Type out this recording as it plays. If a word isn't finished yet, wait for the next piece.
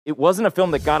It wasn't a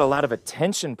film that got a lot of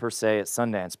attention per se at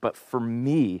Sundance, but for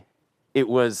me, it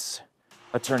was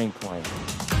a turning point.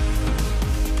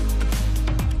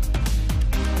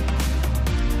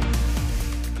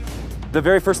 The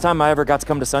very first time I ever got to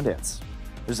come to Sundance.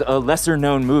 There's a lesser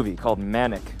known movie called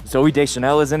Manic. Zooey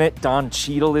Deschanel is in it,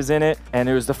 Cheadle is in it, and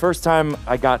it was the first time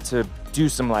I got to do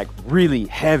some like really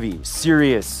heavy,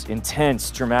 serious,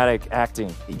 intense, dramatic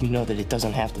acting. You know that it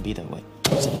doesn't have to be that way.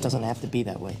 It doesn't have to be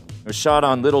that way. It was shot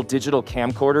on little digital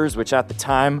camcorders, which at the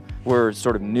time were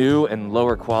sort of new and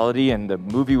lower quality, and the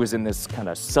movie was in this kind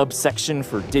of subsection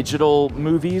for digital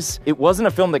movies. It wasn't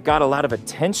a film that got a lot of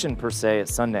attention per se at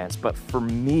Sundance, but for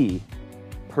me,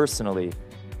 personally,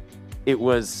 it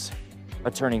was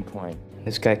a turning point.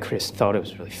 This guy Chris thought it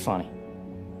was really funny.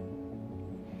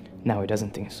 Now he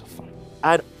doesn't think it's so funny.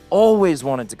 I'd always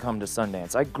wanted to come to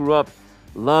Sundance. I grew up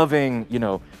loving,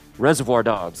 Reservoir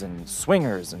Dogs and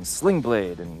Swingers and Sling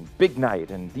Blade and Big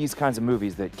Night and these kinds of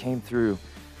movies that came through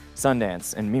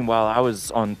Sundance. And meanwhile, I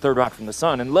was on Third Rock from the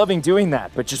Sun and loving doing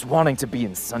that, but just wanting to be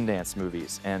in Sundance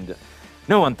movies. And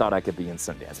no one thought I could be in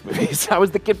Sundance movies. I was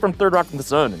the kid from Third Rock from the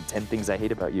Sun and 10 Things I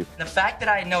Hate About You. The fact that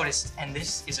I noticed, and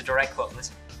this is a direct quote,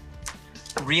 listen,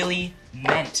 really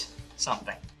meant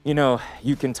something.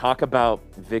 You can talk about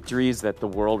victories that the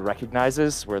world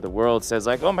recognizes, where the world says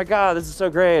like, oh my God, this is so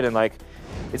great. And like,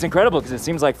 it's incredible because it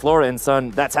seems like Flora and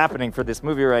Son, that's happening for this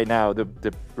movie right now.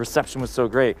 The reception was so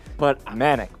great. But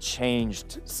Manic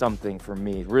changed something for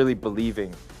me, really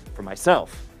believing for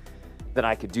myself that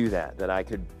I could do that I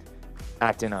could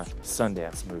act in a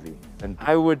Sundance movie. And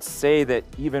I would say that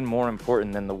even more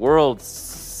important than the world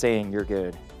saying you're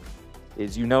good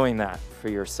is you knowing that for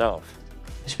yourself.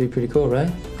 It should be pretty cool,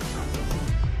 right?